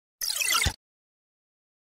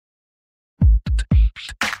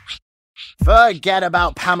Forget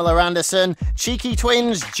about Pamela Anderson. Cheeky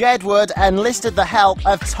twins Jedward enlisted the help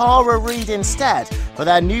of Tara Reid instead for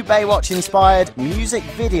their new Baywatch-inspired music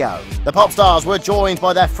video. The pop stars were joined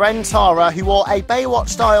by their friend Tara, who wore a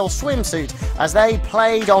Baywatch-style swimsuit as they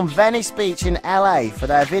played on Venice Beach in LA for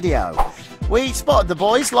their video. We spotted the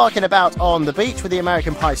boys larking about on the beach with the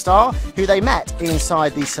American Pie star, who they met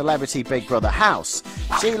inside the celebrity Big Brother house.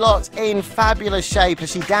 She looked in fabulous shape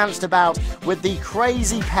as she danced about with the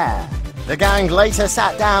crazy pair. The gang later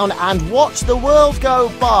sat down and watched the world go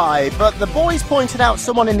by, but the boys pointed out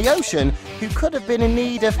someone in the ocean who could have been in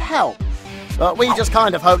need of help. But we just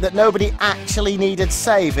kind of hope that nobody actually needed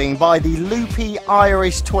saving by the loopy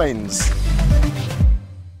Irish twins.